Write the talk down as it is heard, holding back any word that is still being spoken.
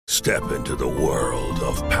Step into the world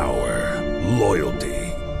of power, loyalty,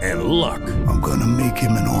 and luck. I'm gonna make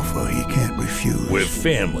him an offer he can't refuse. With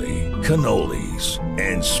family, cannolis,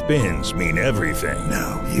 and spins mean everything.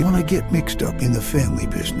 Now, you wanna get mixed up in the family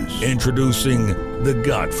business. Introducing The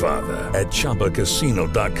Godfather at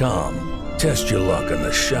ChumbaCasino.com. Test your luck in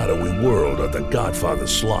the shadowy world of The Godfather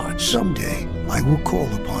slot. Someday, I will call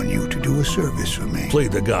upon you to do a service for me. Play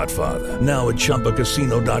The Godfather now at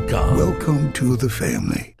ChumbaCasino.com. Welcome to the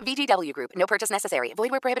family. VGW Group. No purchase necessary. Void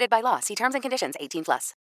where prohibited by law. See terms and conditions.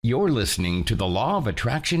 18+. You're listening to the Law of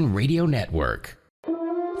Attraction Radio Network.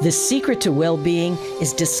 The secret to well-being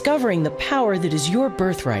is discovering the power that is your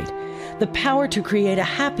birthright. The power to create a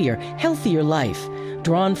happier, healthier life,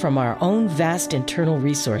 drawn from our own vast internal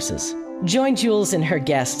resources. Join Jules and her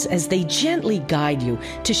guests as they gently guide you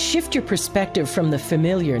to shift your perspective from the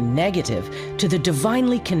familiar negative to the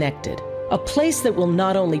divinely connected. A place that will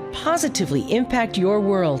not only positively impact your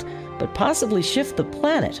world, but possibly shift the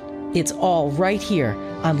planet. It's all right here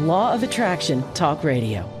on Law of Attraction Talk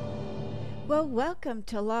Radio. Well, welcome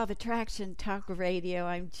to Law of Attraction Talk Radio.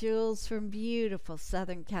 I'm Jules from beautiful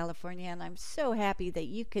Southern California, and I'm so happy that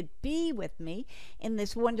you could be with me in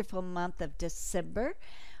this wonderful month of December,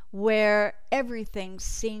 where everything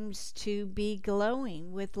seems to be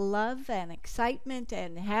glowing with love and excitement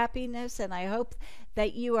and happiness. And I hope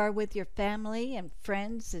that you are with your family and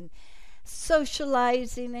friends and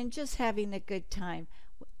socializing and just having a good time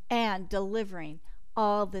and delivering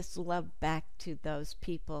all this love back to those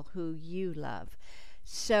people who you love.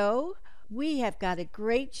 So we have got a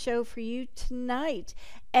great show for you tonight,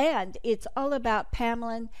 and it's all about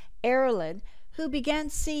Pamela and Aaralyn, who began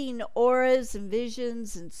seeing auras and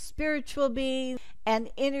visions and spiritual beings and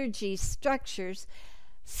energy structures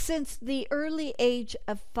since the early age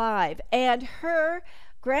of 5. And her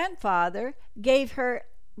grandfather gave her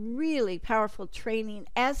really powerful training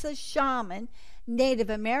as a shaman, Native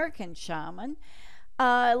American shaman,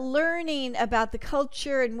 learning about the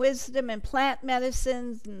culture and wisdom and plant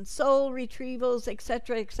medicines and soul retrievals,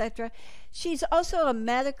 etc., etc. She's also a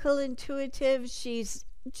medical intuitive. She's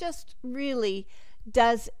just really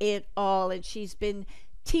does it all, and she's been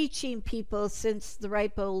teaching people since the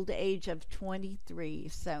ripe old age of 23,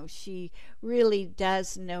 so she really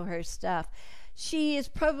does know her stuff. She is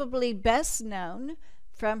probably best known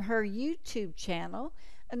from her YouTube channel,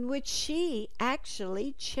 in which she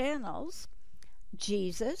actually channels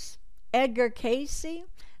Jesus, Edgar Casey,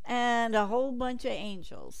 and a whole bunch of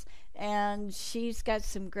angels. And she's got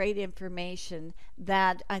some great information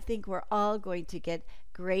that I think we're all going to get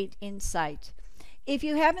great insight. If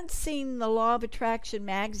you haven't seen the Law of Attraction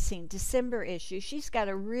magazine December issue, she's got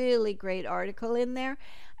a really great article in there,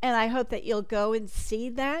 and I hope that you'll go and see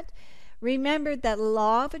that. Remember that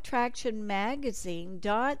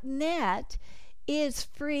lawofattractionmagazine.net is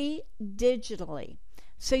free digitally.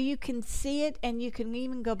 So you can see it, and you can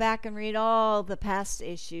even go back and read all the past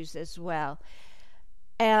issues as well.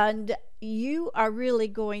 And you are really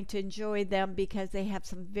going to enjoy them because they have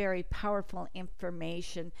some very powerful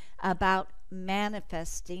information about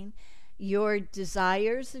manifesting your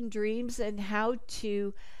desires and dreams and how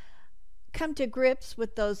to come to grips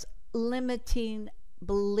with those limiting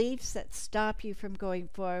beliefs that stop you from going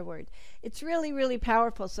forward. It's really, really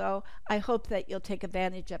powerful, so I hope that you'll take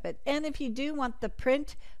advantage of it. And if you do want the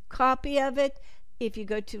print copy of it, if you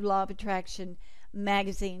go to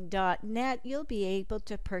lawofattractionmagazine.net, you'll be able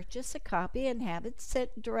to purchase a copy and have it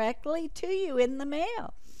sent directly to you in the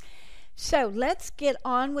mail. So let's get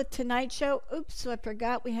on with tonight's show. Oops, I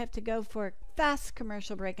forgot we have to go for a fast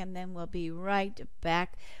commercial break, and then we'll be right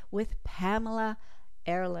back with Pamela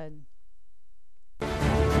Aaralyn.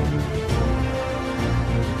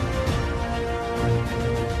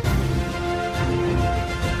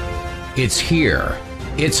 It's here,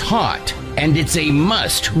 it's hot, and it's a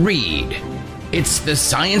must-read. It's the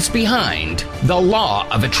science behind the Law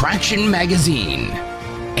of Attraction magazine.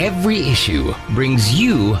 Every issue brings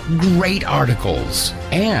you great articles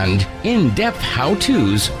and in-depth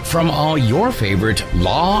how-tos from all your favorite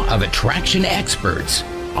Law of Attraction experts,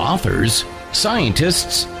 authors,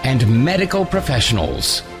 scientists, and medical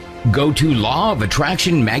professionals. Go to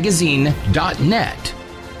lawofattractionmagazine.net.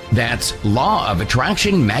 That's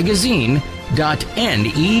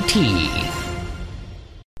lawofattractionmagazine.net.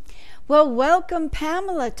 Well, welcome,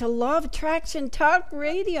 Pamela, to Law of Attraction Talk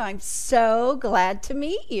Radio. I'm so glad to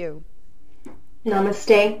meet you.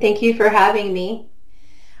 Namaste. Thank you for having me.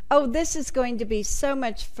 Oh, this is going to be so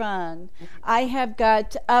much fun. I have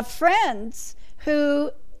got friends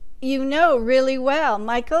who you know really well,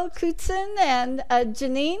 Michael Kutzen and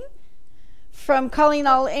Janine from Calling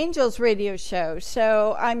All Angels radio show.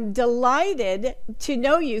 So I'm delighted to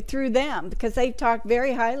know you through them because they talk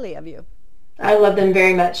very highly of you. I love them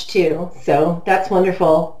very much too. So that's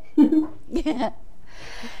wonderful. Yeah.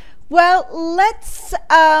 Well, let's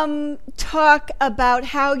talk about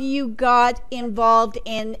how you got involved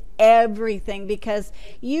in everything, because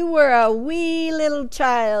you were a wee little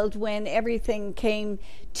child when everything came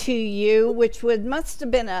to you, which must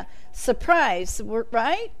have been a surprise,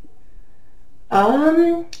 right?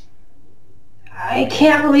 I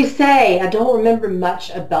can't really say. I don't remember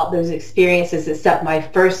much about those experiences except my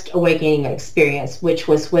first awakening experience, which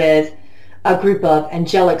was with a group of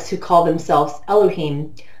angelics who call themselves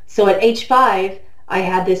Elohim. So at age 5, I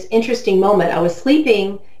had this interesting moment. I was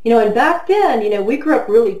sleeping, and back then, we grew up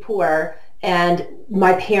really poor, and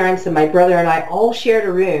my parents and my brother and I all shared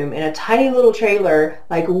a room in a tiny little trailer,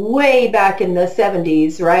 like way back in the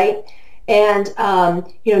 70s, right? And,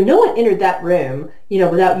 no one entered that room,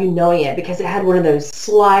 without you knowing it, because it had one of those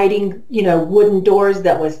sliding, wooden doors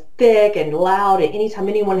that was thick and loud. And anytime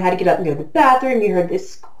anyone had to get up and go to the bathroom, you heard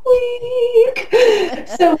this squeak.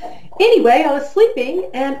 So anyway, I was sleeping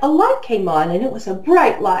and a light came on, and it was a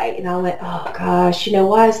bright light. And I went, oh gosh,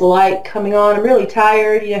 why is the light coming on? I'm really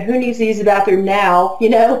tired. Who needs to use the bathroom now?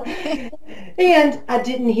 And I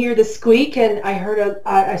didn't hear the squeak, and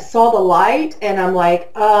I saw the light, and I'm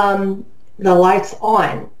like, the light's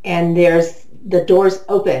on, and there's the doors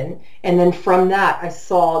open. And then from that, I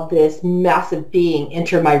saw this massive being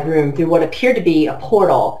enter my room through what appeared to be a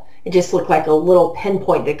portal. It just looked like a little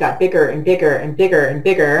pinpoint that got bigger and bigger and bigger and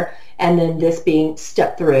bigger. And then this being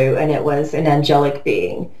stepped through, and it was an angelic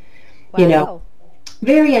being. Wow.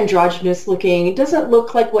 Very androgynous looking. It doesn't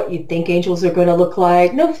look like what you think angels are going to look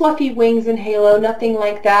like. No fluffy wings and halo, nothing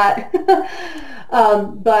like that.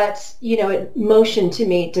 But, it motioned to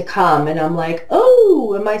me to come, and I'm like,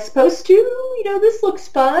 oh, am I supposed to? This looks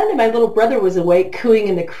fun. And my little brother was awake, cooing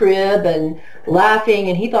in the crib and laughing,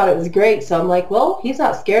 and he thought it was great. So I'm like, well, he's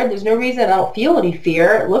not scared. There's no reason. I don't feel any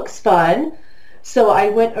fear. It looks fun. So I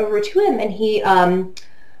went over to him, and he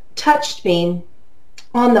touched me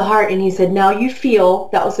on the heart, and he said, now you feel.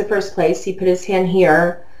 That was the first place. He put his hand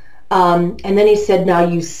here. And then he said, now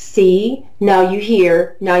you see, now you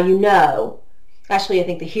hear, now you know. Actually, I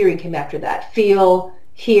think the hearing came after that. Feel,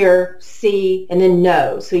 hear, see, and then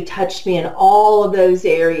know. So he touched me in all of those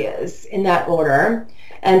areas in that order.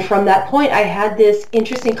 And from that point, I had this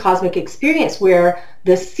interesting cosmic experience where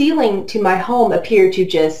the ceiling to my home appeared to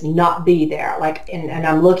just not be there. And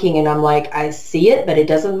I'm looking, and I'm like, I see it, but it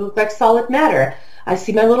doesn't look like solid matter. I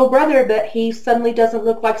see my little brother, but he suddenly doesn't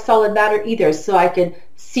look like solid matter either. So I could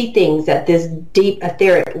see things at this deep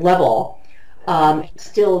etheric level.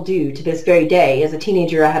 Still do to this very day. As a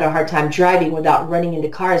teenager, I had a hard time driving without running into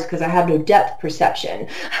cars because I have no depth perception.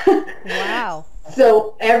 Wow.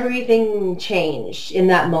 So everything changed in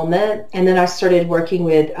that moment. And then I started working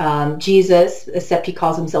with Jesus, except he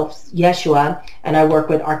calls himself Yeshua. And I work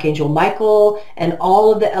with Archangel Michael and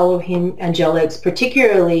all of the Elohim angelics,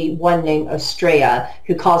 particularly one named Ostrea,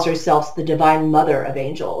 who calls herself the Divine Mother of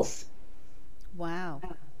Angels. Wow.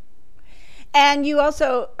 And you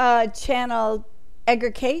also channeled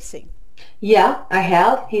Edgar Casey. Yeah, I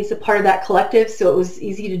have. He's a part of that collective, so it was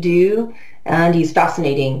easy to do. And he's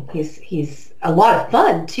fascinating. He's a lot of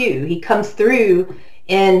fun, too. He comes through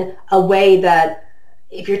in a way that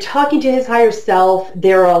if you're talking to his higher self,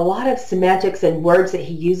 there are a lot of semantics and words that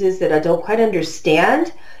he uses that I don't quite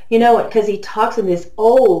understand, because he talks in this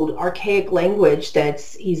old, archaic language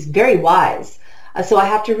he's very wise. So I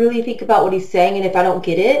have to really think about what he's saying, and if I don't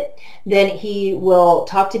get it, then he will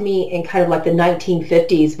talk to me in kind of like the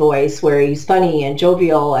 1950s voice where he's funny and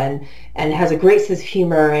jovial and has a great sense of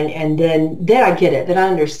humor, and then I get it, then I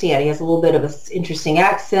understand. He has a little bit of an interesting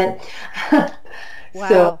accent. Wow.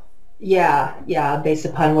 So, yeah, based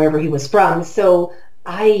upon wherever he was from. So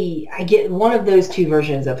I get one of those two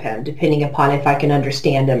versions of him, depending upon if I can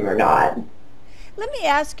understand him or not. Let me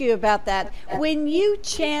ask you about that. When you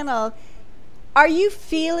channel, are you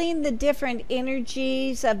feeling the different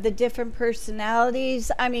energies of the different personalities?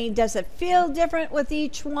 I mean, does it feel different with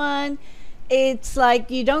each one? It's like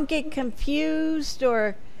you don't get confused,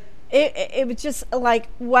 or it was just like,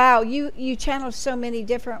 wow, you channel so many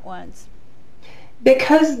different ones.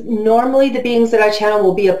 Because normally the beings that I channel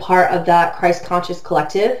will be a part of that Christ Conscious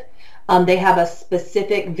Collective. They have a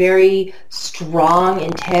specific, very strong,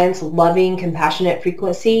 intense, loving, compassionate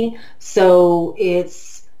frequency. So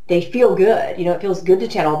they feel good. It feels good to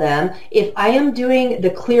channel them. If I am doing the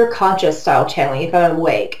clear conscious style channeling, if I'm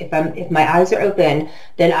awake, if my eyes are open,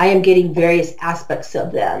 then I am getting various aspects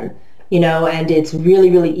of them. and it's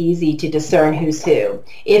really, really easy to discern who's who.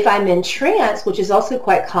 If I'm in trance, which is also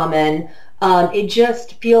quite common, it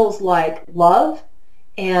just feels like love,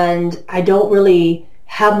 and I don't really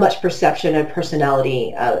have much perception of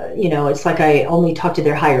personality. It's like I only talk to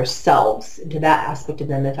their higher selves, to that aspect of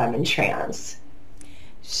them if I'm in trance.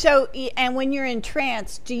 So, and when you're in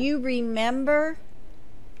trance, do you remember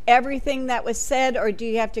everything that was said, or do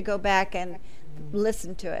you have to go back and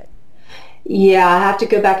listen to it? Yeah, I have to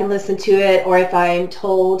go back and listen to it, or if I'm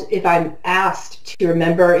asked to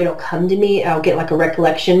remember, it'll come to me. I'll get like a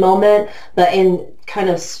recollection moment, but in kind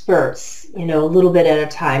of spurts, a little bit at a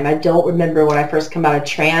time. I don't remember when I first come out of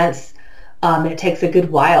trance. It takes a good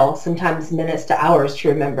while, sometimes minutes to hours to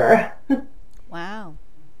remember. Wow.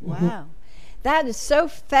 Mm-hmm. Wow. That is so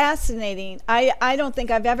fascinating. I don't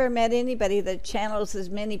think I've ever met anybody that channels as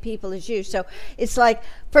many people as you. So it's like,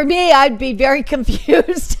 for me, I'd be very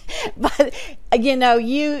confused. But,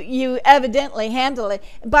 you evidently handle it.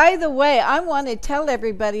 By the way, I want to tell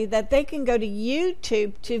everybody that they can go to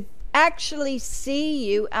YouTube to actually see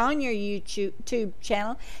you on your YouTube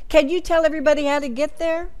channel. Can you tell everybody how to get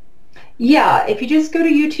there? Yeah, if you just go to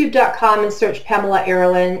youtube.com and search Pamela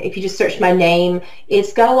Aaralyn, if you just search my name,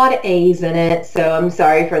 it's got a lot of A's in it, so I'm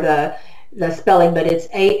sorry for the spelling, but it's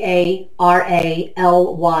Aaralyn,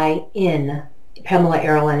 Pamela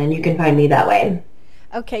Aaralyn, and you can find me that way.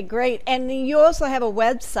 Okay, great. And you also have a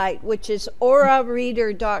website, which is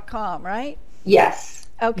aurareader.com, right? Yes.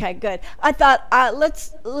 Okay, good. I thought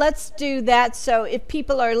let's do that, so if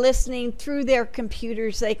people are listening through their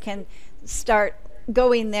computers, they can start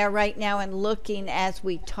going there right now and looking as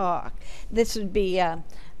we talk. This would be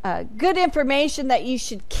good information that you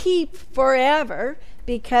should keep forever,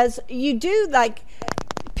 because you do like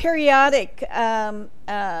periodic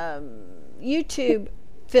YouTube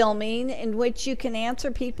filming in which you can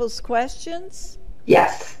answer people's questions.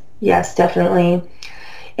 Yes, definitely.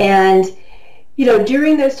 And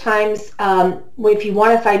during those times, if you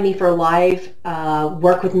want to find me for live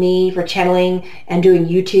work with me for channeling and doing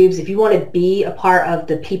YouTubes, if you want to be a part of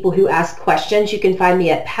the people who ask questions, you can find me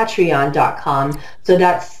at patreon.com. So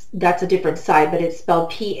that's a different site, but it's spelled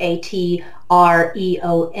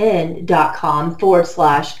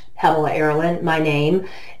patreon.com/Pamela Aaralyn, my name.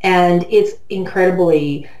 And it's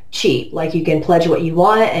incredibly cheap. Like, you can pledge what you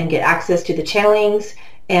want and get access to the channelings.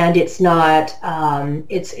 And it's not,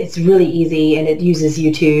 it's really easy, and it uses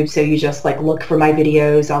YouTube. So you just look for my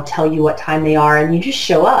videos. I'll tell you what time they are, and you just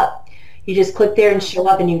show up. You just click there and show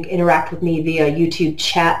up, and you interact with me via YouTube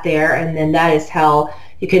chat there. And then that is how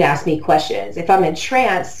you can ask me questions. If I'm in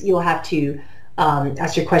trance, you'll have to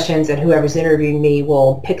ask your questions, and whoever's interviewing me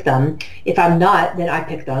will pick them. If I'm not, then I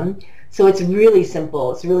pick them. So it's really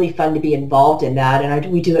simple. It's really fun to be involved in that, and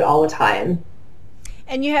we do it all the time.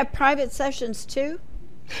 And you have private sessions too?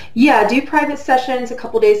 Yeah, I do private sessions a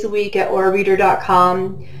couple days a week at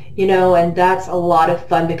aurareader.com, and that's a lot of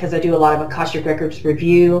fun because I do a lot of Akashic Records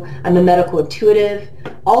review. I'm a medical intuitive.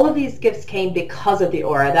 All of these gifts came because of the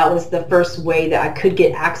aura. That was the first way that I could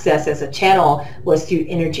get access as a channel, was through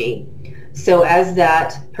energy. So as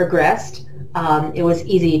that progressed, it was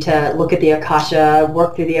easy to look at the Akasha,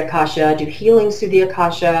 work through the Akasha, do healings through the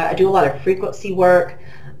Akasha. I do a lot of frequency work,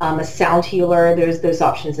 a sound healer. There's those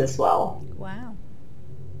options as well. Wow.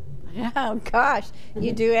 Oh gosh,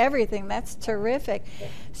 you do everything. That's terrific.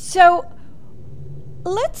 So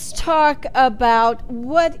let's talk about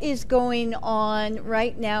what is going on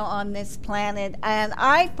right now on this planet, and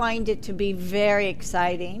I find it to be very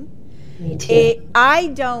exciting. Me too. I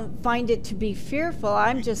don't find it to be fearful.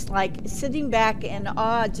 I'm just sitting back in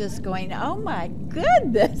awe, just going, oh my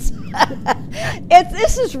goodness.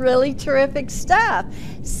 This is really terrific stuff.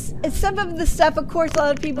 Some of the stuff, of course, a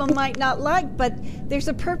lot of people might not like, but there's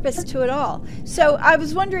a purpose to it all. So I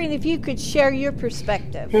was wondering if you could share your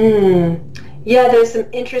perspective. Yeah, there's some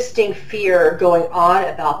interesting fear going on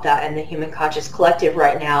about that in the human conscious collective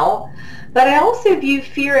right now. But I also view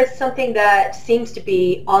fear as something that seems to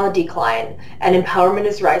be on the decline, and empowerment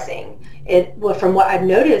is rising. From what I've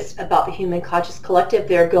noticed about the human conscious collective,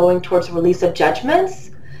 they're going towards release of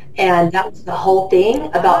judgments, and that was the whole thing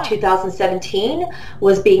about 2017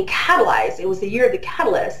 was being catalyzed. It was the year of the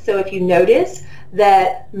catalyst. So if you notice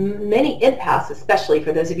that many empaths, especially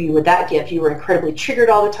for those of you with that gift, you were incredibly triggered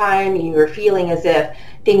all the time. You were feeling as if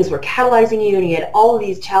things were catalyzing you, and you had all of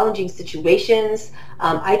these challenging situations.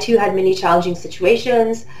 I too had many challenging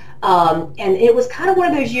situations, and it was kind of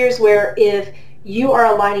one of those years where if you are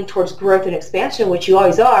aligning towards growth and expansion, which you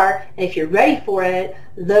always are, and if you're ready for it,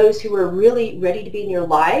 those who are really ready to be in your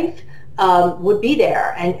life would be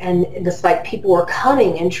there, and it's like people were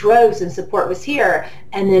coming in droves and support was here,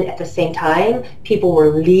 and then at the same time people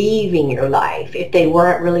were leaving your life. If they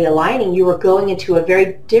weren't really aligning, you were going into a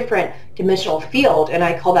very different dimensional field, and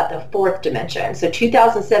I call that the fourth dimension. So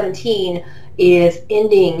 2017 is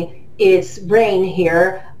ending its reign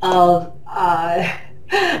here of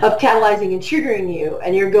catalyzing and triggering you,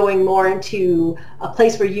 and you're going more into a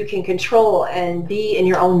place where you can control and be in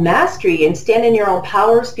your own mastery and stand in your own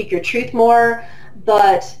power, speak your truth more.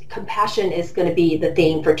 But compassion is going to be the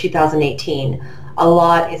theme for 2018. A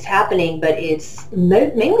lot is happening, but it's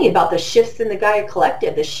mainly about the shifts in the Gaia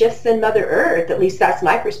Collective, the shifts in Mother Earth. At least that's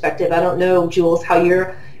my perspective. I don't know, Jules, how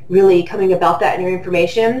you're really coming about that in your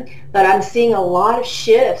information, but I'm seeing a lot of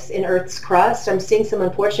shifts in Earth's crust. I'm seeing some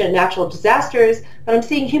unfortunate natural disasters, but I'm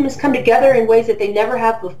seeing humans come together in ways that they never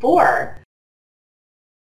have before.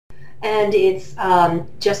 And it's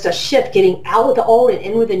just a shift, getting out with the old and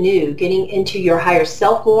in with the new, getting into your higher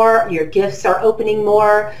self more. Your gifts are opening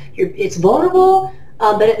more. It's vulnerable,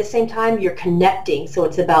 but at the same time, you're connecting. So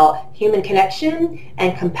it's about human connection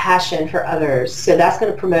and compassion for others. So that's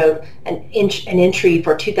going to promote an entry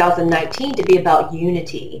for 2019 to be about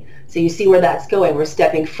unity. So you see where that's going. We're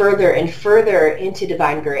stepping further and further into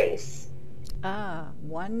divine grace. Ah,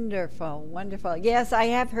 wonderful, wonderful. Yes, I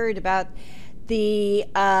have heard about the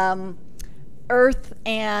Earth,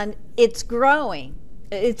 and it's growing.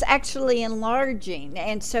 It's actually enlarging.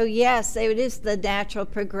 And so, yes, it is the natural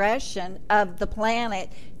progression of the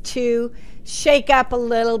planet to shake up a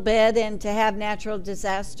little bit and to have natural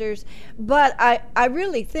disasters. But I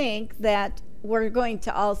really think that we're going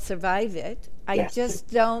to all survive it. I just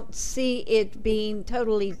don't see it being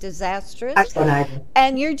totally disastrous.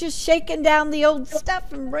 And you're just shaking down the old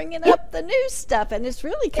stuff and bringing up the new stuff, and it's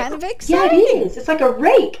really kind of exciting. Yeah, it is. It's like a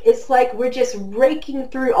rake. It's like we're just raking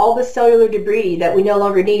through all the cellular debris that we no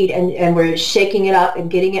longer need, and we're shaking it up and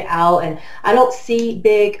getting it out. And I don't see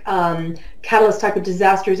big catalyst type of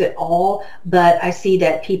disasters at all, but I see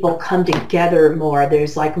that people come together more.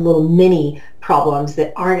 There's like little mini problems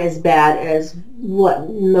that aren't as bad as what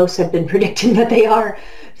most have been predicting that they are.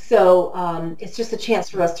 So it's just a chance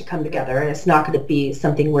for us to come together, and it's not going to be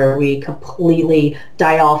something where we completely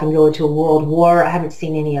die off and go into a world war. I haven't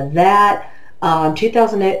seen any of that.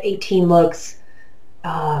 2018 looks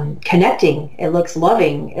connecting. It looks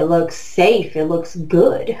loving. It looks safe. It looks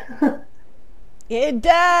good. It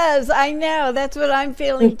does. I know. That's what I'm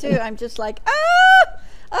feeling too. I'm just like,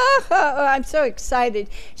 I'm so excited.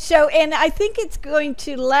 So, and I think it's going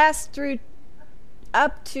to last through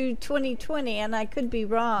up to 2020, and I could be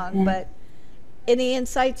wrong, but any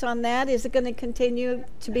insights on that? Is it going to continue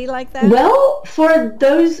to be like that? Well, for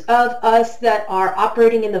those of us that are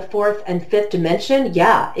operating in the fourth and fifth dimension,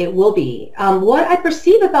 yeah, it will be. What I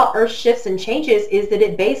perceive about Earth shifts and changes is that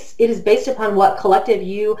it is based upon what collective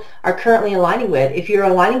you are currently aligning with. If you're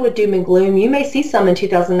aligning with doom and gloom, you may see some in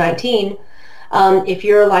 2019. If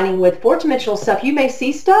you're aligning with fourth dimensional stuff, you may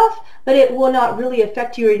see stuff, but it will not really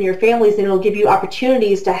affect you and your families, and it'll give you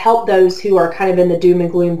opportunities to help those who are kind of in the doom and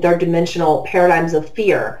gloom third dimensional paradigms of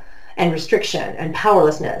fear and restriction and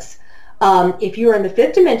powerlessness. If you're in the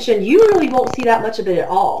fifth dimension, you really won't see that much of it at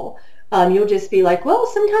all. You'll just be like, well,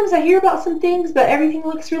 sometimes I hear about some things, but everything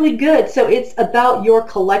looks really good. So it's about your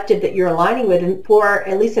collective that you're aligning with. And for,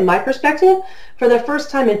 at least in my perspective, for the first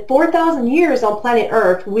time in 4,000 years on planet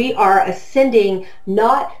Earth, we are ascending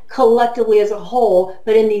not collectively as a whole,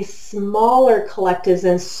 but in these smaller collectives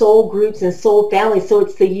and soul groups and soul families. So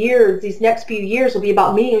it's these next few years will be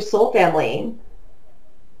about meeting your soul family.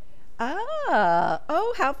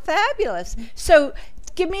 Oh, how fabulous. So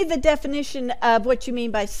give me the definition of what you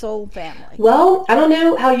mean by soul family. Well, I don't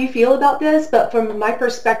know how you feel about this, but from my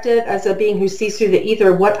perspective as a being who sees through the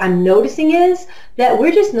ether, what I'm noticing is that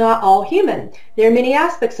we're just not all human. There are many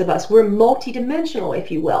aspects of us. We're multidimensional,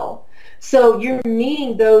 if you will. So you're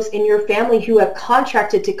meeting those in your family who have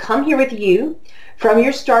contracted to come here with you from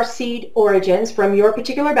your starseed origins, from your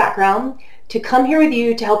particular background, to come here with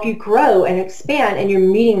you to help you grow and expand, and you're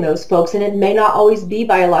meeting those folks, and it may not always be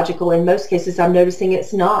biological. In most cases, I'm noticing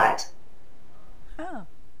it's not.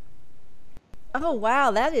 Oh,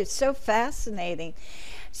 wow, that is so fascinating.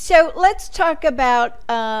 So let's talk about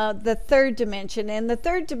the third dimension, and the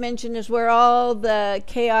third dimension is where all the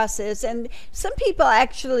chaos is, and some people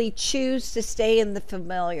actually choose to stay in the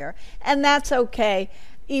familiar, and that's okay,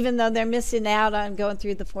 even though they're missing out on going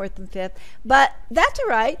through the fourth and fifth, but that's all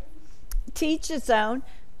right. To each his own.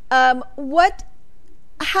 How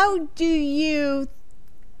do you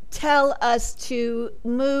tell us to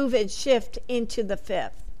move and shift into the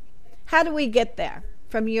fifth? How do we get there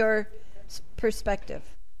from your perspective?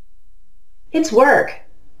 It's work.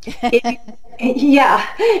 If, yeah,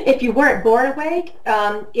 if you weren't born awake,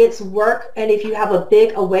 it's work. And if you have a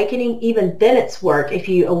big awakening, even then it's work. If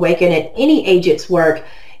you awaken at any age, it's work.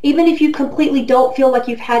 Even if you completely don't feel like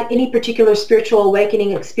you've had any particular spiritual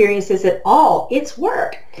awakening experiences at all, it's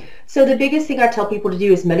work. So the biggest thing I tell people to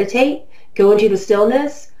do is meditate, go into the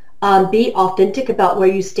stillness, be authentic about where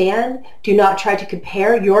you stand. Do not try to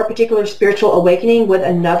compare your particular spiritual awakening with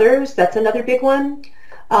another's. That's another big one.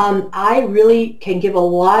 I really can give a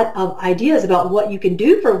lot of ideas about what you can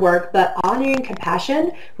do for work, but honoring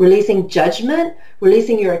compassion, releasing judgment,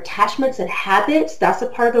 releasing your attachments and habits, that's a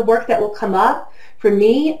part of the work that will come up. For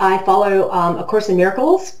me, I follow A Course in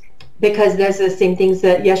Miracles because there's the same things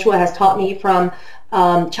that Yeshua has taught me from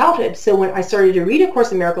childhood. So when I started to read A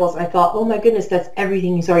Course in Miracles, I thought, oh my goodness, that's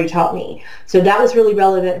everything he's already taught me. So that was really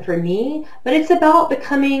relevant for me. But it's about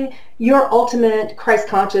becoming your ultimate Christ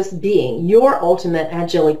conscious being, your ultimate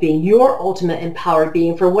angelic being, your ultimate empowered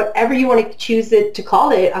being, for whatever you want to choose it to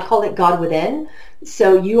call it. I call it God within.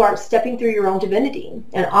 So you are stepping through your own divinity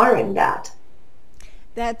and honoring that.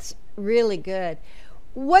 That's really good.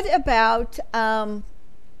 What about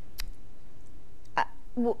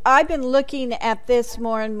I've been looking at this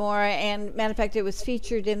more and more, and matter of fact, it was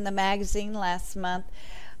featured in the magazine last month,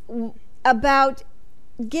 about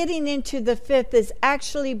getting into the fifth is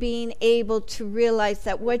actually being able to realize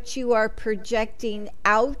that what you are projecting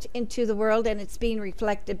out into the world and it's being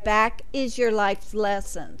reflected back is your life's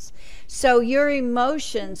lessons. So your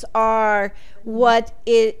emotions are what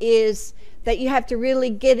it is that you have to really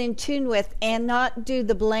get in tune with and not do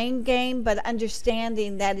the blame game, but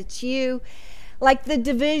understanding that it's you. Like the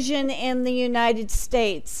division in the United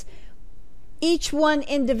States, each one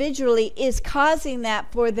individually is causing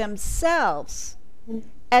that for themselves.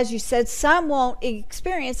 As you said, some won't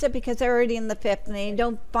experience it because they're already in the fifth and they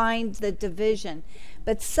don't find the division.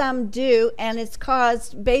 But some do, and it's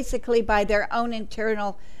caused basically by their own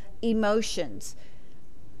internal emotions.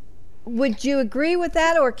 Would you agree with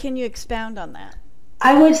that, or can you expound on that?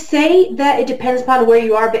 I would say that it depends upon where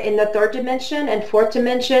you are, but in the third dimension and fourth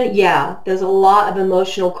dimension, yeah, there's a lot of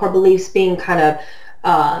emotional core beliefs being kind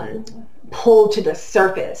of pulled to the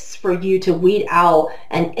surface for you to weed out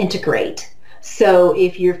and integrate. So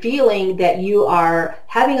if you're feeling that you are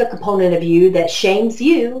having a component of you that shames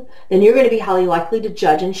you, then you're going to be highly likely to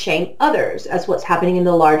judge and shame others, as what's happening in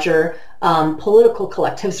the larger political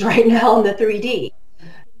collectives right now in the 3D.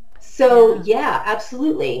 So yeah,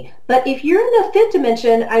 absolutely. But if you're in the fifth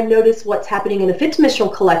dimension, I notice what's happening in the fifth dimensional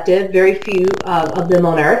collective, very few of them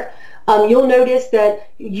on Earth. You'll notice that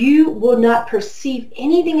you will not perceive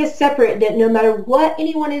anything as separate, that no matter what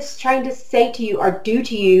anyone is trying to say to you or do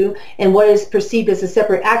to you and what is perceived as a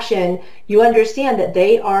separate action, you understand that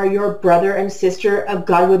they are your brother and sister of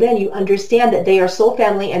God within. You understand that they are soul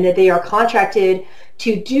family and that they are contracted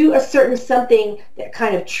to do a certain something that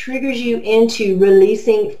kind of triggers you into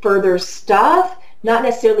releasing further stuff, not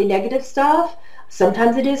necessarily negative stuff.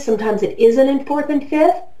 Sometimes it is, sometimes it isn't in fourth and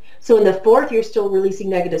fifth. So in the fourth, you're still releasing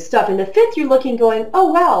negative stuff. In the fifth, you're looking going,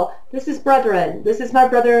 oh, wow, this is brethren. This is my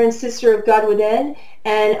brother and sister of God within.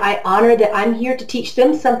 And I honor that I'm here to teach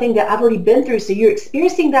them something that I've already been through. So you're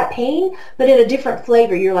experiencing that pain, but in a different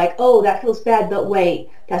flavor. You're like, oh, that feels bad, but wait,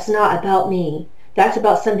 that's not about me. That's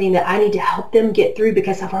about something that I need to help them get through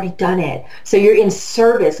because I've already done it. So you're in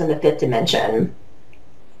service in the fifth dimension.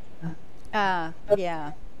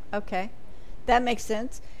 Yeah. Okay. That makes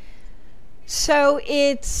sense. So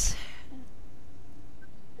it's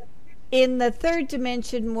in the third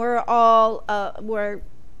dimension, we're all,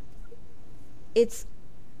 it's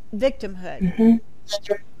victimhood.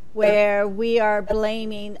 Where we are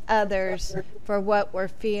blaming others for what we're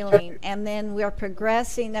feeling, and then we're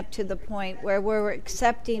progressing up to the point where we're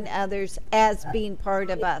accepting others as being part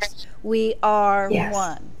of us. We are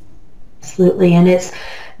one. Absolutely, and it's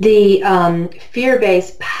the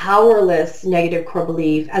fear-based, powerless negative core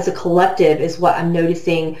belief as a collective is what I'm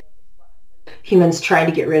noticing humans trying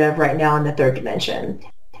to get rid of right now in the third dimension,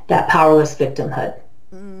 that powerless victimhood.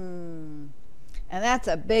 And that's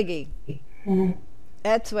a biggie.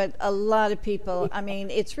 That's what a lot of people, I mean,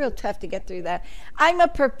 it's real tough to get through that. I'm a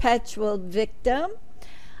perpetual victim.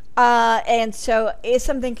 And so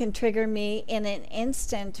something can trigger me in an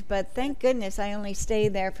instant, but thank goodness I only stay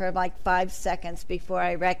there for like 5 seconds before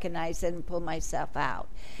I recognize it and pull myself out.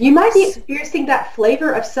 You might be experiencing that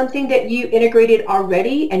flavor of something that you integrated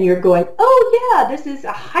already, and you're going, oh yeah, this is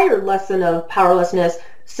a higher lesson of powerlessness.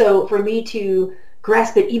 So for me to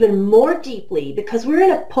grasp it even more deeply, because we're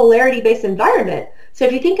in a polarity-based environment. So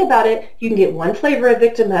if you think about it, you can get one flavor of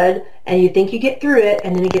victimhood and you think you get through it,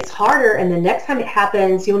 and then it gets harder, and the next time it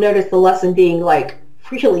happens, you'll notice the lesson being like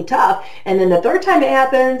really tough. And then the third time it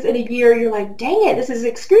happens in a year, you're like, dang it, this is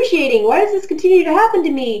excruciating. Why does this continue to happen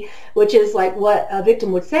to me? Which is like what a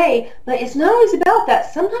victim would say. But it's not always about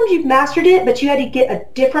that. Sometimes you've mastered it, but you had to get a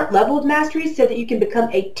different level of mastery so that you can become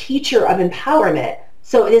a teacher of empowerment.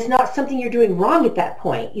 So it is not something you're doing wrong at that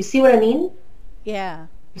point. You see what I mean? Yeah.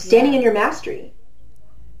 Standing in your mastery.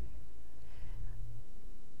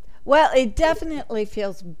 Well, it definitely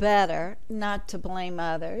feels better not to blame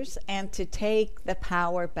others and to take the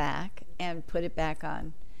power back and put it back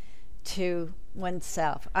on to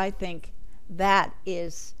oneself. I think that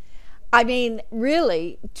is, I mean,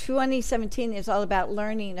 really, 2017 is all about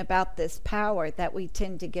learning about this power that we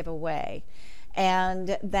tend to give away.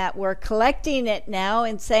 And that we're collecting it now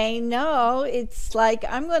and saying, no, it's like,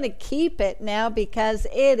 I'm going to keep it now because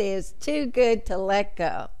it is too good to let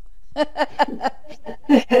go. And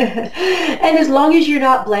as long as you're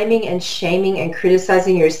not blaming and shaming and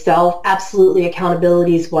criticizing yourself, absolutely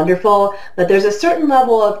accountability is wonderful. But there's a certain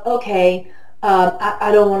level of, okay,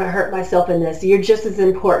 I don't want to hurt myself in this. You're just as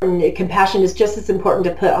important. Compassion is just as important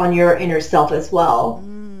to put on your inner self as well.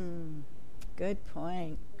 Good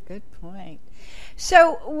point. Good point.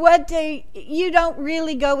 So you don't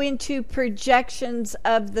really go into projections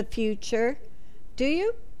of the future, do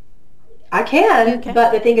you? I can, Okay.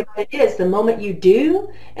 but the thing about it is the moment you do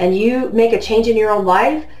and you make a change in your own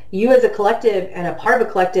life, you as a collective and a part of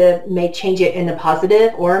a collective may change it in a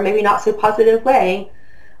positive or maybe not so positive way.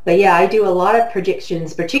 But yeah, I do a lot of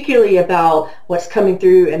predictions, particularly about what's coming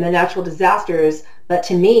through in the natural disasters. But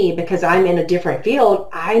to me, because I'm in a different field,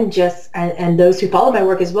 I'm just, and those who follow my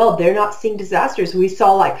work as well, they're not seeing disasters. We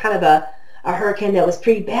saw like kind of a hurricane that was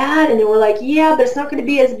pretty bad, and then we're like, yeah, but it's not going to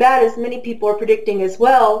be as bad as many people are predicting as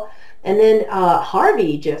well. And then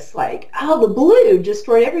Harvey just like out of the blue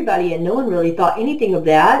destroyed everybody, and no one really thought anything of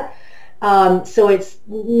that. So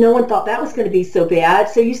no one thought that was going to be so bad.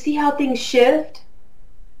 So you see how things shift?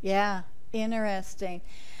 Yeah, interesting.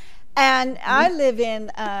 And I live in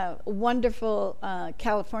wonderful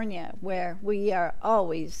California, where we are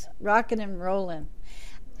always rocking and rolling.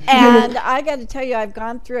 And I got to tell you, I've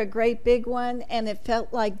gone through a great big one, and it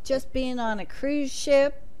felt like just being on a cruise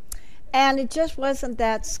ship. And it just wasn't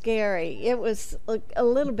that scary. It was a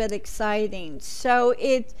little bit exciting. So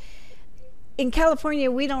in California,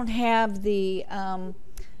 we don't have the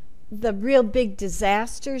real big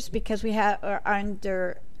disasters because we are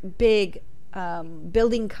under big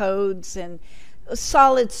building codes and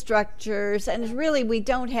solid structures, and really we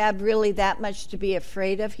don't have really that much to be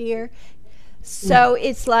afraid of here. So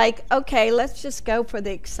it's like, okay, let's just go for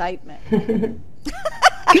the excitement.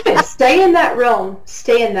 Good. Stay in that realm.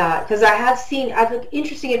 Stay in that. Because I've had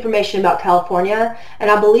interesting information about California, and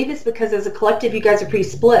I believe it's because as a collective, you guys are pretty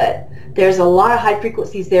split. There's a lot of high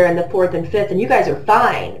frequencies there in the 4th and 5th, and you guys are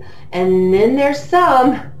fine. And then there's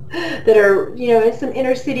some that are, in some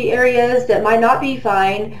inner city areas that might not be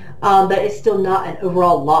fine, but it's still not an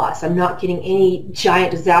overall loss. I'm not getting any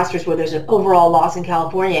giant disasters where there's an overall loss in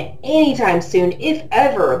California anytime soon, if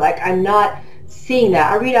ever. Like, I'm not seeing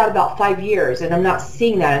that. I read out about 5 years, and I'm not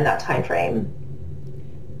seeing that in that time frame.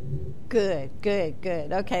 Good.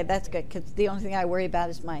 Okay, that's good, because the only thing I worry about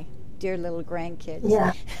is my dear little grandkids.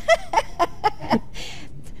 Yeah.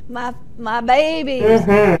 my babies.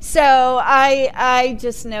 Mm-hmm. So I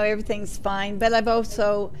just know everything's fine. But I've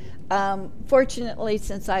also, fortunately,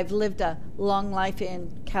 since I've lived a long life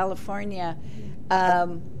in California,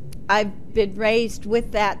 I've been raised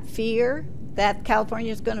with that fear that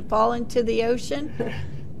California is going to fall into the ocean.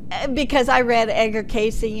 Because I read Edgar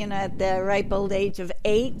Cayce, at the ripe old age of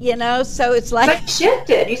 8, so it's like... But it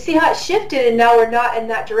shifted. You see how it shifted, and now we're not in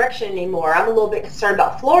that direction anymore. I'm a little bit concerned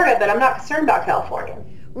about Florida, but I'm not concerned about California.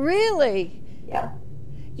 Really? Yeah.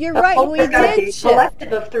 You're right, we did shift.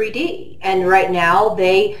 Collective of 3D, and right now,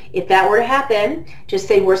 if that were to happen, just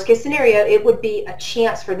say worst case scenario, it would be a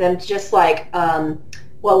chance for them to just like...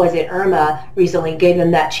 what was it, Irma recently gave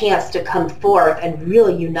them that chance to come forth and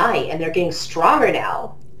really unite, and they're getting stronger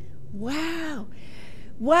now.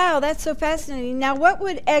 Wow, that's so fascinating. Now, what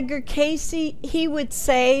would Edgar Cayce, he would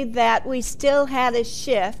say that we still had a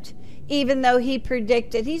shift, even though he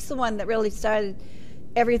predicted, he's the one that really started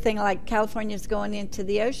everything like California's going into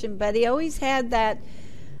the ocean, but he always had that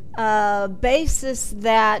basis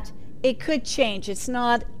that it could change. It's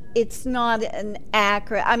not an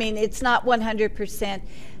accurate, it's not 100%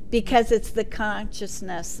 because it's the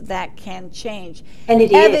consciousness that can change. And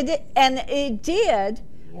it did,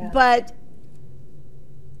 yeah. But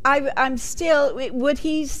I'm still, would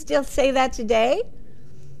he still say that today?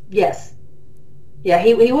 Yes. Yeah,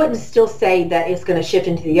 he wouldn't still say that it's going to shift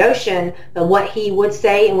into the ocean, but what he would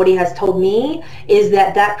say and what he has told me is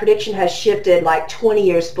that that prediction has shifted like 20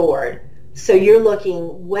 years forward. So you're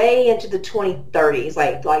looking way into the 2030s,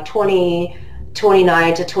 like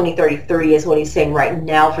 2029 to 2033 is what he's saying right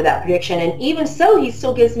now for that prediction. And even so, he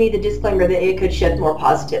still gives me the disclaimer that it could shift more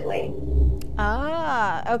positively.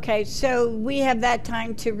 Ah, okay. So we have that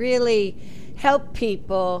time to really help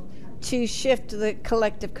people to shift the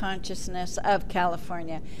collective consciousness of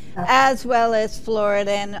California, as well as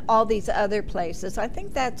Florida and all these other places. I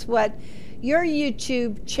think that's what your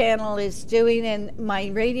YouTube channel is doing, and my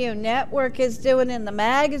radio network is doing, and the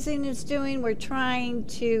magazine is doing. We're trying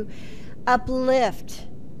to uplift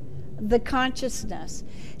the consciousness.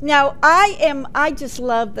 Now, I just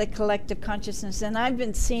love the collective consciousness, and I've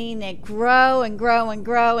been seeing it grow and grow and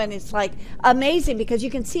grow, and it's like amazing because you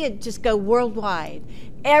can see it just go worldwide.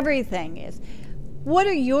 Everything is. What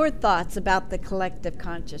are your thoughts about the collective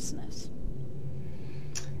consciousness?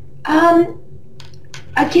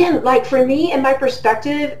 Again, like for me and my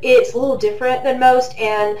perspective, it's a little different than most,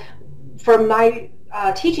 and from my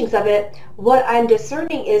teachings of it, what I'm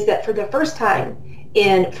discerning is that for the first time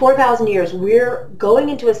in 4,000 years, we're going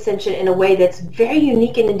into ascension in a way that's very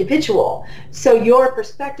unique and individual. So your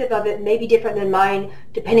perspective of it may be different than mine,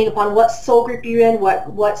 depending upon what soul group you're in,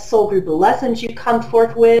 what soul group lessons you come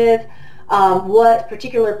forth with, what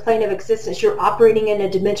particular plane of existence you're operating in a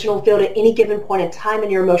dimensional field at any given point in time in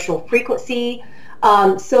your emotional frequency.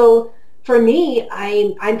 So for me,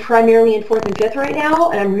 I'm primarily in 4th and 5th right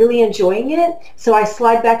now, and I'm really enjoying it. So I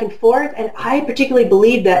slide back and forth, and I particularly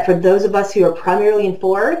believe that for those of us who are primarily in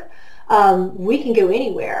 4th, we can go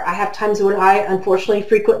anywhere. I have times when I unfortunately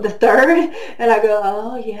frequent the 3rd, and I go,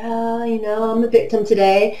 oh yeah, I'm a victim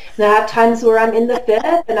today. And I have times where I'm in the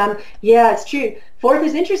 5th, and yeah, it's true. 4th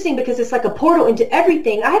is interesting because it's like a portal into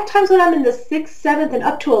everything. I have times when I'm in the 6th, 7th, and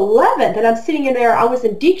up to 11th, and I'm sitting in there. I was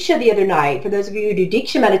in Diksha the other night. For those of you who do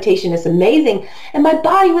Diksha meditation, it's amazing. And my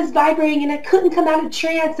body was vibrating, and I couldn't come out of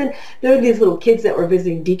trance. And there were these little kids that were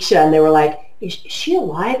visiting Diksha, and they were like, is she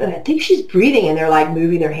alive? And I think she's breathing. And they're like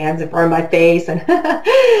moving their hands in front of my face. And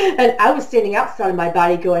and I was standing outside of my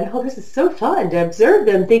body going, oh, this is so fun to observe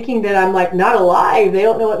them, thinking that I'm like not alive. They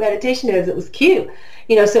don't know what meditation is. It was cute.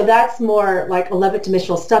 So that's more like 11th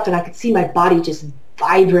dimensional stuff, and I could see my body just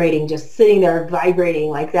vibrating, just sitting there vibrating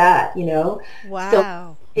like that, Wow.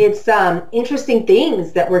 So it's interesting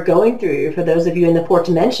things that we're going through for those of you in the 4th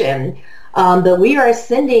dimension, but we are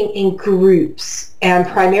ascending in groups, and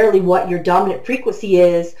primarily what your dominant frequency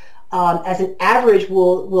is as an average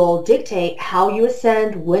will dictate how you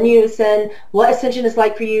ascend, when you ascend, what ascension is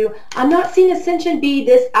like for you. I'm not seeing ascension be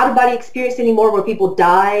this out-of-body experience anymore where people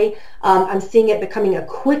die. I'm seeing it becoming a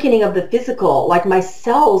quickening of the physical. Like my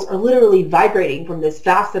cells are literally vibrating from this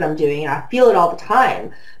fast that I'm doing, and I feel it all the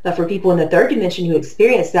time. But for people in the 3rd dimension who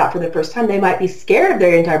experience that for the first time, they might be scared of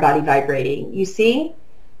their entire body vibrating. You see?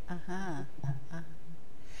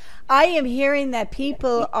 I am hearing that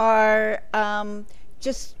people are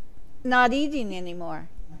just not eating anymore.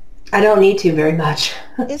 I don't need to very much.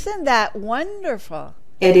 Isn't that wonderful?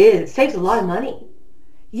 It is. It saves a lot of money.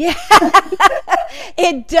 Yeah,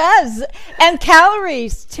 it does. And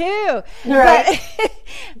calories too. Right.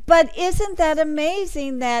 But isn't that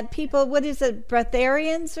amazing that people, what is it,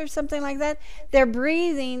 breatharians or something like that? They're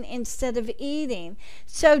breathing instead of eating.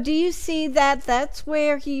 So do you see that that's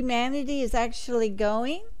where humanity is actually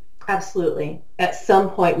going? Absolutely. At some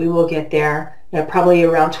point we will get there. Probably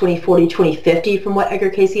around 2040, 2050 from what Edgar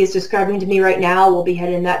Casey is describing to me right now. We'll be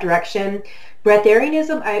headed in that direction.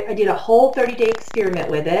 Breatharianism, I did a whole 30-day experiment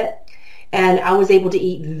with it, and I was able to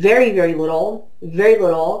eat very, very little,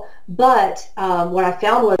 but what I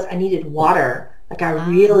found was I needed water. Like I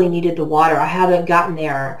really needed the water. I haven't gotten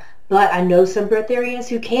there, but I know some breatharians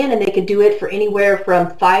who can, and they can do it for anywhere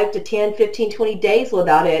from 5 to 10, 15, 20 days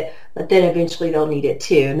without it, but then eventually they'll need it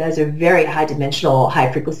too. And those are very high-dimensional,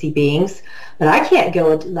 high-frequency beings. But I can't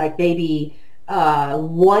go like maybe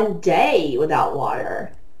 1 day without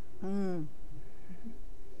water.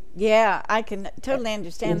 Yeah, I can totally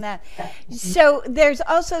understand that. So there's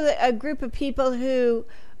also a group of people who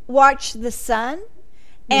watch the sun,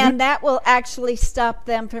 and that will actually stop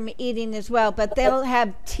them from eating as well. But they'll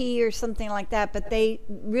have tea or something like that, but they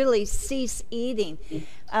really cease eating.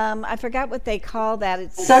 I forgot what they call that.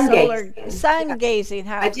 It's sun gazing.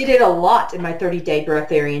 I did it a lot in my 30-day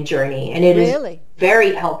breatharian journey, and it is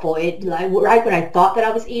very helpful. Right when I thought that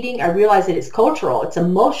I was eating, I realized that it's cultural. It's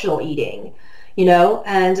emotional eating,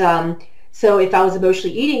 and So if I was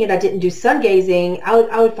emotionally eating and I didn't do sun gazing,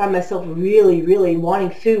 I would find myself really, really wanting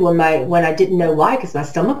food when I didn't know why, because my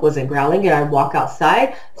stomach wasn't growling, and I'd walk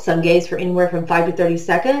outside, sun gaze for anywhere from 5 to 30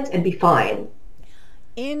 seconds and be fine.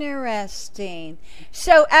 Interesting.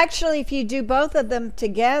 So actually, if you do both of them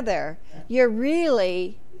together, you're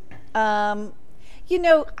really, I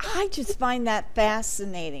just find that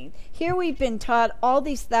fascinating. Here we've been taught all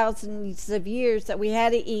these thousands of years that we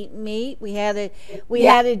had to eat meat, we had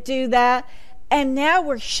to do that, and now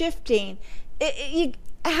we're shifting.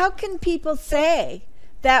 How can people say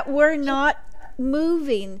that we're not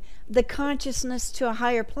moving the consciousness to a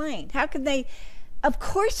higher plane? How can they? Of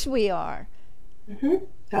course we are.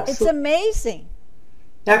 It's amazing.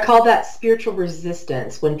 I call that spiritual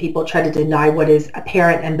resistance, when people try to deny what is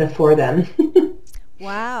apparent and before them.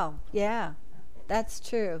 Wow. Yeah, that's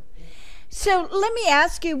true. So let me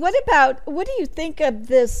ask you, what do you think of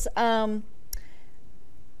this? I'll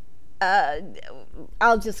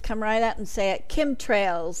just come right out and say it,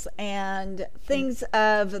 chemtrails and things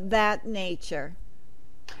of that nature.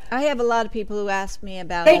 I have a lot of people who ask me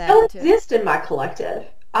about that. They don't exist in my collective.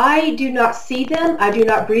 I do not see them. I do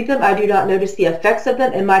not breathe them. I do not notice the effects of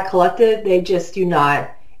them in my collective. They just do not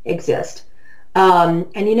exist. And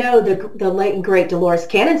the late and great Dolores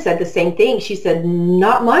Cannon said the same thing. She said,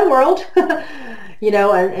 not my world.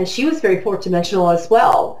 And she was very fourth dimensional as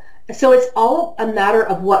well. So it's all a matter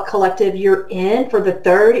of what collective you're in. For the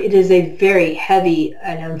third, it is a very heavy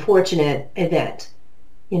and unfortunate event,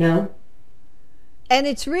 And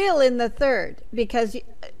it's real in the third, because,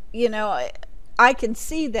 I can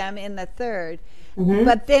see them in the third,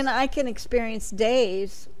 but then I can experience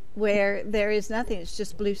days where there is nothing. It's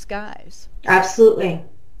just blue skies. Absolutely.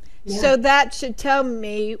 Yeah. So that should tell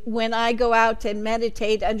me, when I go out and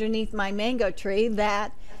meditate underneath my mango tree,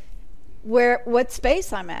 that what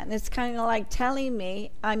space I'm at. And it's kind of like telling me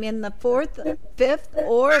I'm in the fourth, fifth,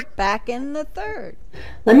 or back in the third.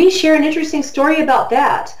 Let me share an interesting story about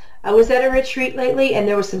that. I was at a retreat lately, and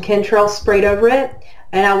there was some chemtrails sprayed over it.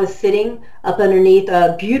 And I was sitting up underneath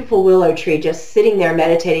a beautiful willow tree, just sitting there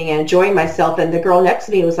meditating and enjoying myself. And the girl next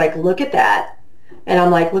to me was like, look at that. And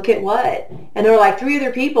I'm like, look at what? And there were like 3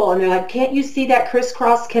 other people. And they're like, can't you see that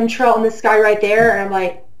crisscross chemtrail in the sky right there? And I'm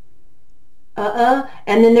like, And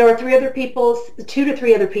then there were 2 to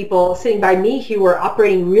 3 other people sitting by me who were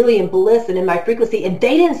operating really in bliss and in my frequency. And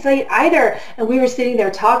they didn't say it either. And we were sitting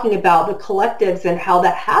there talking about the collectives and how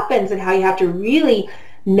that happens and how you have to really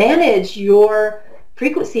manage your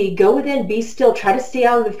frequency. Go within, be still, try to stay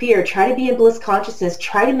out of the fear, try to be in bliss consciousness,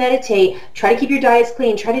 try to meditate, try to keep your diets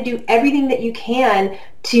clean, try to do everything that you can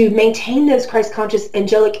to maintain those Christ conscious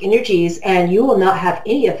angelic energies, and you will not have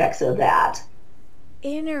any effects of that.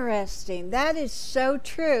 Interesting. That is so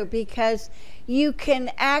true, because you can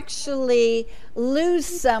actually lose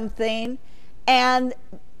something and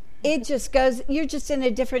it just goes, you're just in a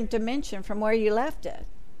different dimension from where you left it.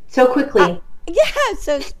 So quickly. Yeah,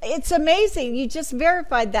 so it's amazing. You just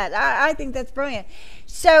verified that. I think that's brilliant.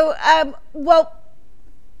 So, what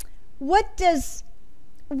does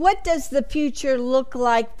the future look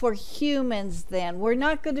like for humans then? We're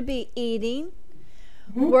not going to be eating.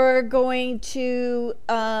 We're going to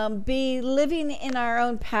be living in our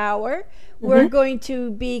own power. We're going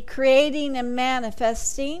to be creating and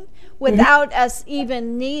manifesting without us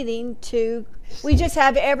even needing to. We just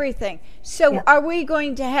have everything. So are we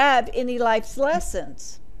going to have any life's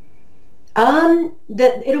lessons?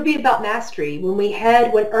 It'll be about mastery.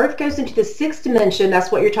 When Earth goes into the 6th dimension, that's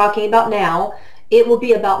what you're talking about now, it will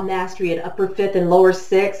be about mastery at upper 5th and lower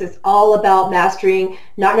 6th. It's all about mastering,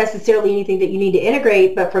 not necessarily anything that you need to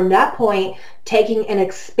integrate, but from that point, taking and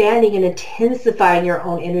expanding and intensifying your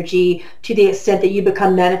own energy to the extent that you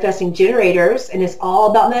become manifesting generators. And it's all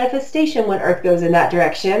about manifestation when Earth goes in that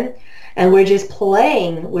direction. And we're just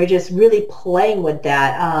really playing with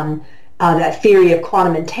that, that theory of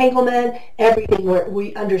quantum entanglement, everything where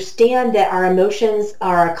we understand that our emotions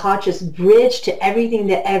are a conscious bridge to everything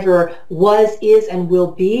that ever was, is, and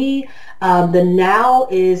will be. The now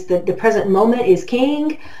is, the present moment is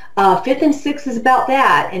king. 5th and 6th is about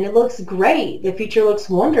that, and it looks great. The future looks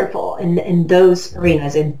wonderful in those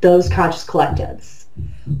arenas, in those conscious collectives.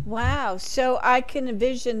 Wow. So I can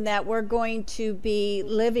envision that we're going to be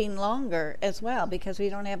living longer as well, because we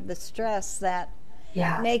don't have the stress that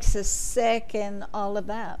makes us sick and all of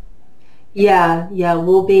that. Yeah,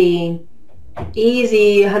 we'll be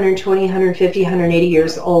easy 120, 150, 180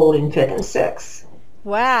 years old in 5th and 6th.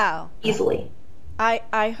 Wow. Easily.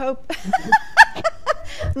 I hope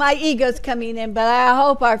my ego's coming in, but I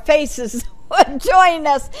hope our faces would join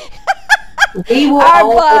us. We will Our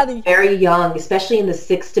all body. look very young, especially in the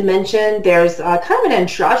sixth dimension. There's kind of an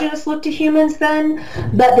androgynous look to humans then,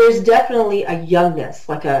 but there's definitely a youngness,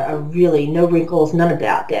 like a really no wrinkles, none of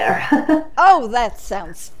that there. Oh, that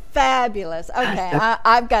sounds fabulous. Okay,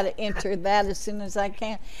 I've got to enter that as soon as I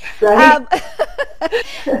can. Right?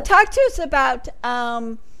 Talk to us about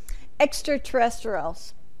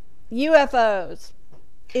extraterrestrials, UFOs.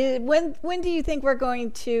 When do you think we're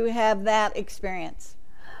going to have that experience?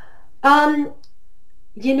 In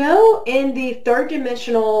the third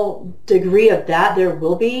dimensional degree of that, there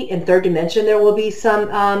will be, in third dimension, there will be some,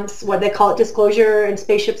 what they call it, disclosure and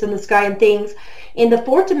spaceships in the sky and things. In the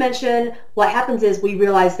fourth dimension, what happens is we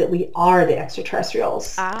realize that we are the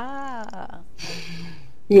extraterrestrials. Ah.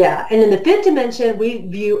 Yeah, and in the fifth dimension, we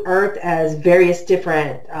view Earth as various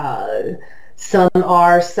different, some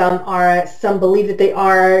are, some aren't, some believe that they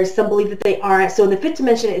are, some believe that they aren't. So in the fifth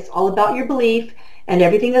dimension, it's all about your belief, and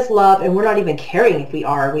everything is love, and we're not even caring if we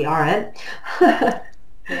are or we aren't.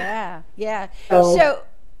 Yeah. So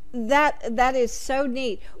that is so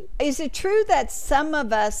neat. Is it true that some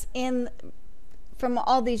of us from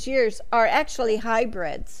all these years are actually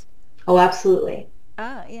hybrids? Oh, absolutely.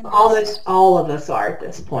 Almost all of us are at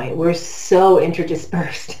this point. We're so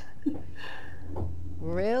interdispersed.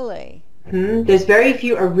 Really? There's very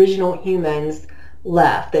few original humans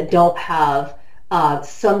left that don't have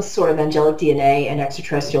some sort of angelic DNA and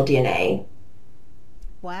extraterrestrial DNA.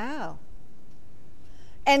 Wow.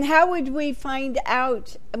 And how would we find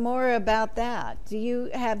out more about that? Do you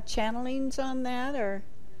have channelings on that, or?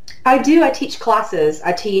 I do. I teach classes.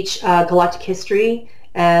 I teach galactic history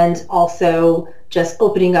and also just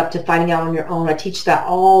opening up to finding out on your own. I teach that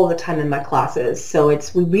all the time in my classes. So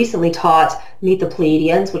we recently taught Meet the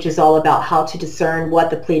Pleiadians, which is all about how to discern what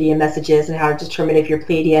the Pleiadian message is and how to determine if you're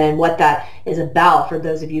Pleiadian and what that is about for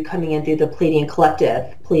those of you coming in through the Pleiadian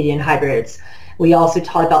collective, Pleiadian hybrids. We also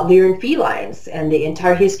taught about Lyran felines and the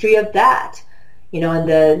entire history of that, and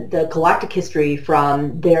the galactic history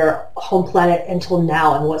from their home planet until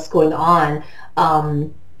now and what's going on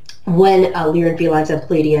when Lyran felines and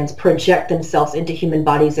Pleiadians project themselves into human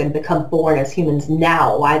bodies and become born as humans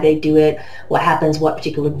now, why they do it, what happens, what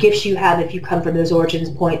particular gifts you have if you come from those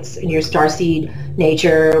origins points in your starseed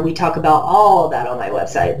nature. We talk about all of that on my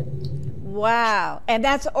website. Wow. And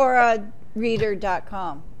that's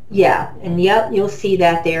aurareader.com. Yeah, and you'll see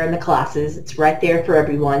that there in the classes. It's right there for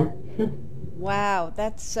everyone. Wow,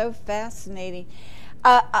 that's so fascinating.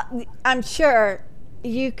 I'm sure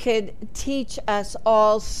you could teach us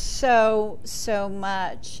all so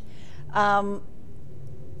much.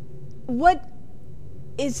 What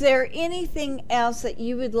is there anything else that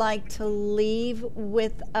you would like to leave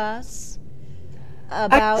with us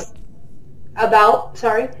about?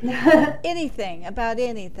 Sorry? Anything, about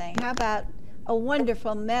anything. How about a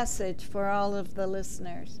wonderful message for all of the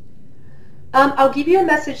listeners? I'll give you a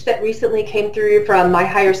message that recently came through from my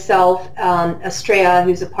higher self, Estrella,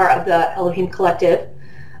 who's a part of the Elohim Collective.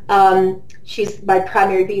 She's my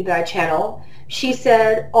primary being that I channel. She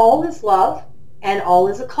said, all is love and all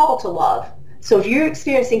is a call to love. So if you're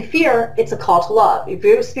experiencing fear, it's a call to love. If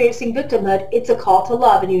you're experiencing victimhood, it's a call to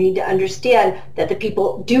love. And you need to understand that the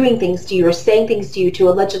people doing things to you or saying things to you to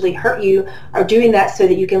allegedly hurt you are doing that so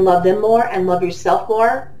that you can love them more and love yourself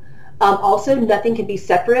more. Also, nothing can be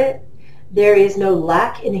separate. There is no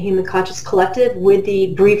lack in the human conscious collective with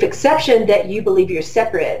the brief exception that you believe you're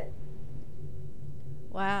separate.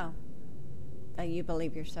 Wow. You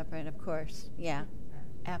believe you're separate, of course. Yeah,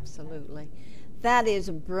 absolutely. That is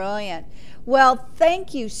brilliant. Well,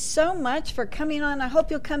 thank you so much for coming on. I hope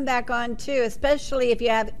you'll come back on too, especially if you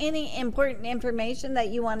have any important information that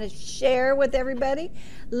you want to share with everybody.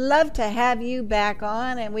 Love to have you back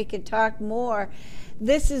on and we can talk more.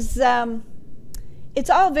 This is, it's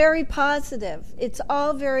all very positive. It's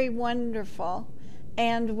all very wonderful.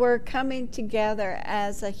 And we're coming together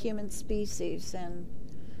as a human species, and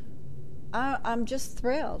I'm just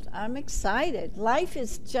thrilled. I'm excited. Life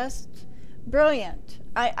is just brilliant.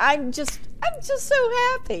 I'm just so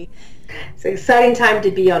happy. It's an exciting time to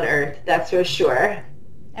be on Earth, that's for sure.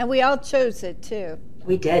 And we all chose it too.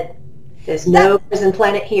 We did. There's no prison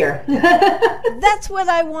planet here. That's what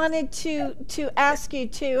I wanted to ask you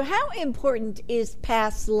too. How important is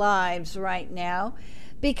past lives right now?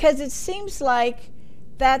 Because it seems like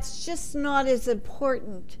that's just not as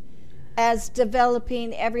important as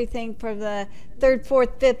developing everything for the third,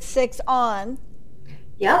 fourth, fifth, sixth on.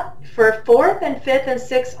 Yep, for fourth and fifth and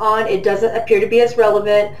sixth on, it doesn't appear to be as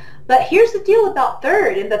relevant. But here's the deal about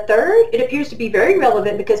third. In the third, it appears to be very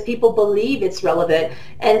relevant because people believe it's relevant.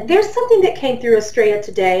 And there's something that came through Estrella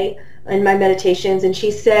today in my meditations, and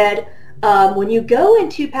she said, when you go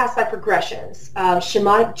into past life regressions,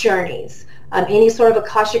 shamanic journeys, any sort of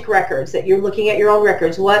Akashic records that you're looking at your own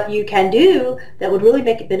records, what you can do that would really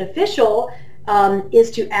make it beneficial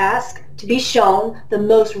is to ask to be shown the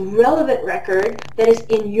most relevant record that is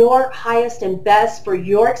in your highest and best for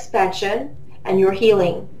your expansion and your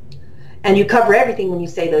healing. And you cover everything when you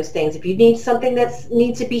say those things. If you need something that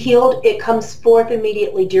needs to be healed, it comes forth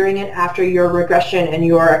immediately during and after your regression and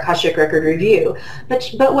your Akashic record review.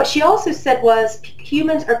 But what she also said was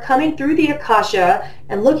humans are coming through the Akasha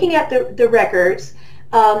and looking at the records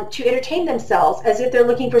to entertain themselves as if they're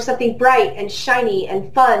looking for something bright and shiny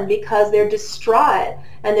and fun because they're distraught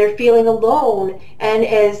and they're feeling alone. And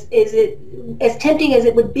as tempting as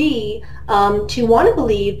it would be to want to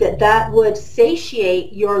believe that would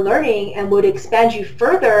satiate your learning and would expand you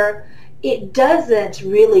further, it doesn't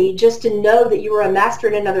really. Just to know that you were a master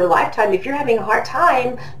in another lifetime, if you're having a hard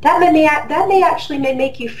time, that may actually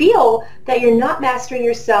make you feel that you're not mastering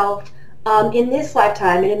yourself in this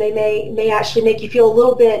lifetime, and it may actually make you feel a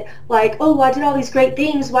little bit like, oh, I did all these great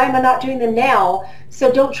things, why am I not doing them now?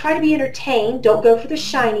 So don't try to be entertained, don't go for the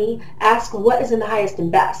shiny, ask what is in the highest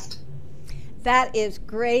and best. That is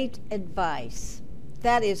great advice.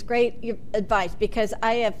 That is great advice, because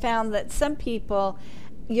I have found that some people,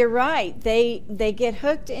 you're right, they get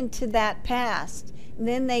hooked into that past, and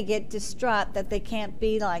then they get distraught that they can't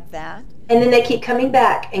be like that. And then they keep coming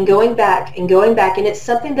back and going back and going back. And it's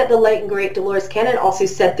something that the late and great Dolores Cannon also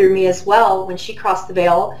said through me as well when she crossed the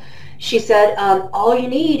veil. She said, all you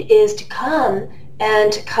need is to come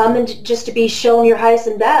and just to be shown your highest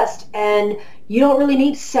and best. And you don't really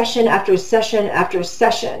need session after session after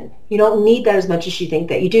session. You don't need that as much as you think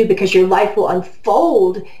that you do, because your life will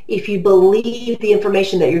unfold if you believe the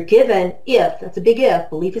information that you're given. If, that's a big if,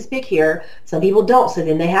 belief is big here. Some people don't, so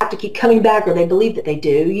then they have to keep coming back, or they believe that they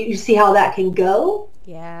do. You see how that can go?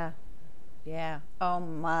 Yeah. Oh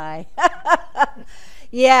my.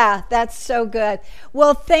 Yeah, that's so good.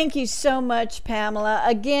 Well, thank you so much, Pamela.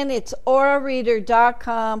 Again, it's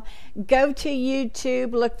aurareader.com. Go to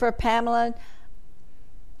YouTube, look for Pamela.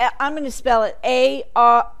 I'm going to spell it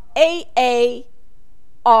Aaralyn.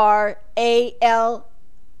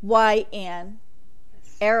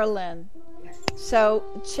 Aaralyn. So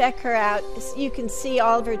check her out. You can see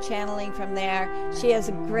all of her channeling from there. She has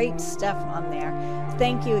great stuff on there.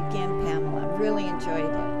 Thank you again, Pamela. Really enjoyed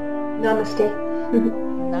it. Namaste.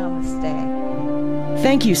 Namaste.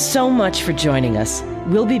 Thank you so much for joining us.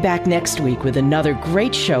 We'll be back next week with another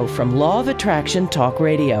great show from Law of Attraction Talk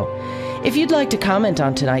Radio. If you'd like to comment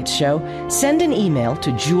on tonight's show, send an email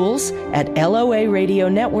to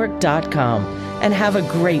jules@loaradionetwork.com, and have a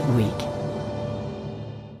great week.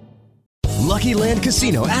 Lucky Land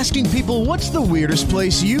Casino, asking people, what's the weirdest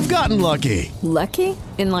place you've gotten lucky? Lucky?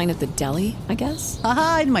 In line at the deli, I guess?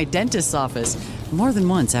 Aha, in my dentist's office. More than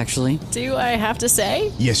once, actually. Do I have to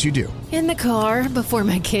say? Yes, you do. In the car before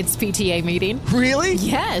my kids' PTA meeting. Really?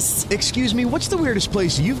 Yes. Excuse me, what's the weirdest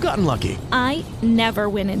place you've gotten lucky? I never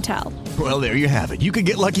win and tell. Well, there you have it. You can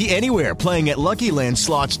get lucky anywhere, playing at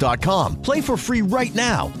LuckyLandSlots.com. Play for free right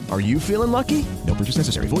now. Are you feeling lucky? No purchase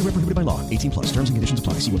necessary. Void where prohibited by law. 18+. Terms and conditions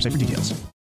apply. See website for details.